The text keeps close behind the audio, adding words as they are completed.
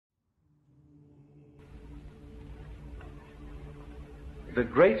the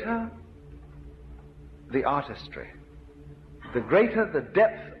greater the artistry, the greater the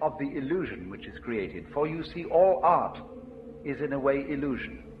depth of the illusion which is created. For you see, all art is in a way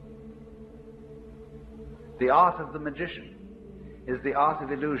illusion. The art of the magician is the art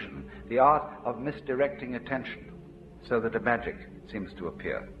of illusion, the art of misdirecting attention so that a magic seems to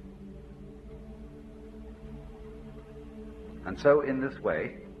appear. And so in this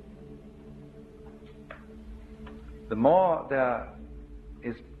way, the more there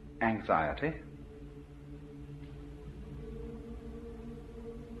is anxiety,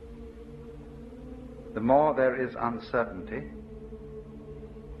 the more there is uncertainty,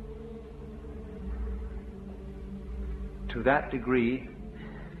 to that degree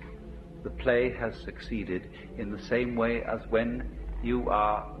the play has succeeded, in the same way as when you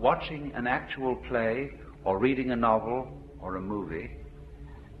are watching an actual play or reading a novel or a movie,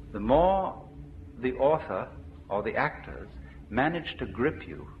 the more the author or the actors manage to grip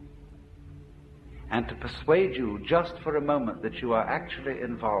you and to persuade you just for a moment that you are actually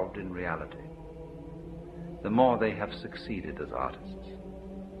involved in reality, the more they have succeeded as artists.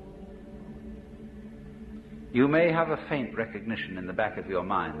 You may have a faint recognition in the back of your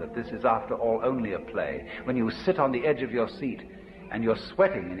mind that this is after all only a play, when you sit on the edge of your seat and you're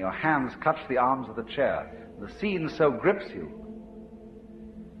sweating and your hands clutch the arms of the chair. The scene so grips you.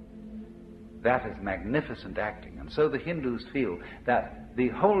 That is magnificent acting. And so the Hindus feel that the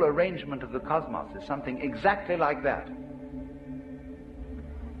whole arrangement of the cosmos is something exactly like that.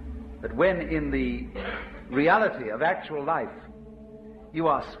 That when in the reality of actual life you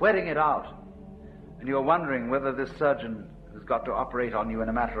are sweating it out and you're wondering whether this surgeon who's got to operate on you in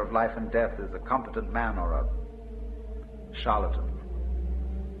a matter of life and death is a competent man or a charlatan,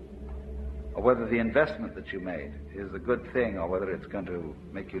 or whether the investment that you made is a good thing, or whether it's going to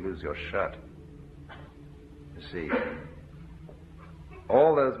make you lose your shirt. You see,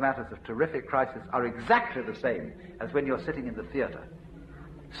 all those matters of terrific crisis are exactly the same as when you're sitting in the theater,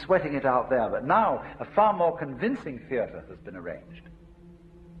 sweating it out there. But now a far more convincing theater has been arranged.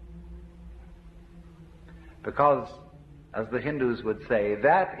 Because, as the Hindus would say,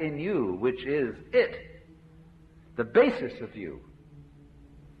 that in you which is it, the basis of you,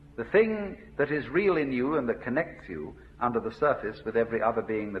 the thing that is real in you and that connects you under the surface with every other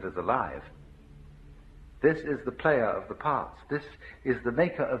being that is alive, this is the player of the parts. This is the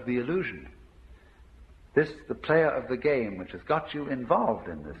maker of the illusion. This is the player of the game which has got you involved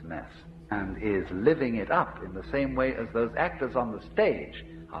in this mess and is living it up in the same way as those actors on the stage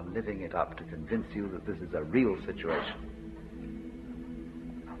are living it up to convince you that this is a real situation.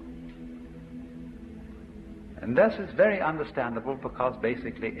 And this is very understandable because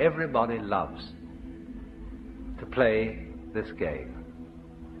basically everybody loves to play this game.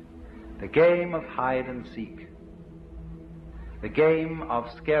 The game of hide and seek. The game of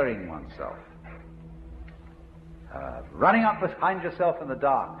scaring oneself. Running up behind yourself in the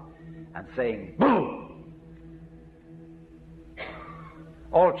dark and saying, "Boo!"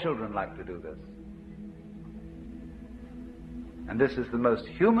 All children like to do this. And this is the most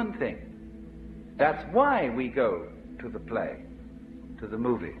human thing. That's why we go to the play, to the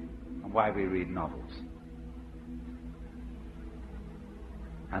movie, and why we read novels.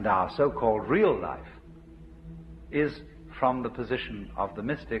 And our so-called real life is, from the position of the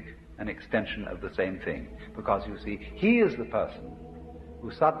mystic, an extension of the same thing. Because you see, he is the person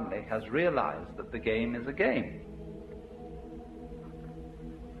who suddenly has realized that the game is a game.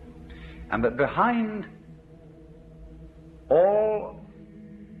 And that behind all,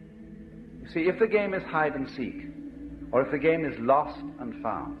 you see, if the game is hide and seek, or if the game is lost and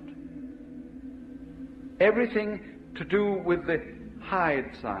found, everything to do with the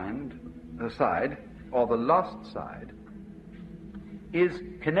hide side, or the lost side, is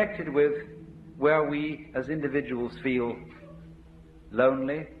connected with where we as individuals feel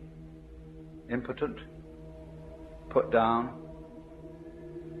lonely, impotent, put down,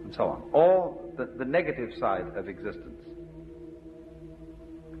 and so on. All the negative side of existence.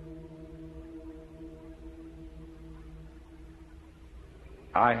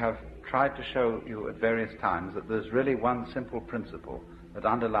 I have tried to show you at various times that there's really one simple principle that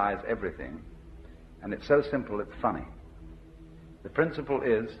underlies everything, and it's so simple it's funny. The principle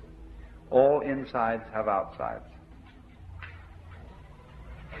is, all insides have outsides.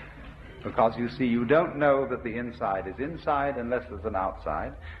 Because you see, you don't know that the inside is inside unless there's an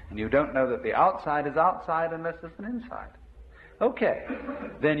outside, and you don't know that the outside is outside unless there's an inside. Okay,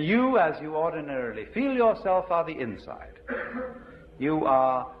 then you, as you ordinarily feel yourself, are the inside. You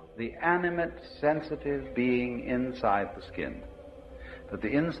are the animate, sensitive being inside the skin. That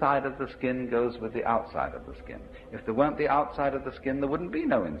the inside of the skin goes with the outside of the skin. If there weren't the outside of the skin, there wouldn't be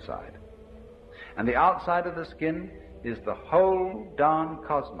no inside. And the outside of the skin is the whole darn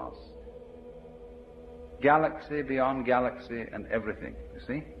cosmos. Galaxy beyond galaxy and everything, you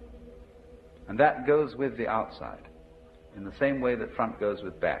see? And that goes with the outside, in the same way that front goes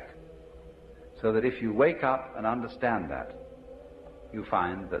with back. So that if you wake up and understand that, you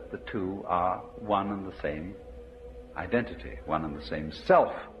find that the two are one and the same identity, one and the same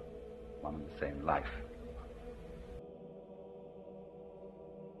self, one and the same life.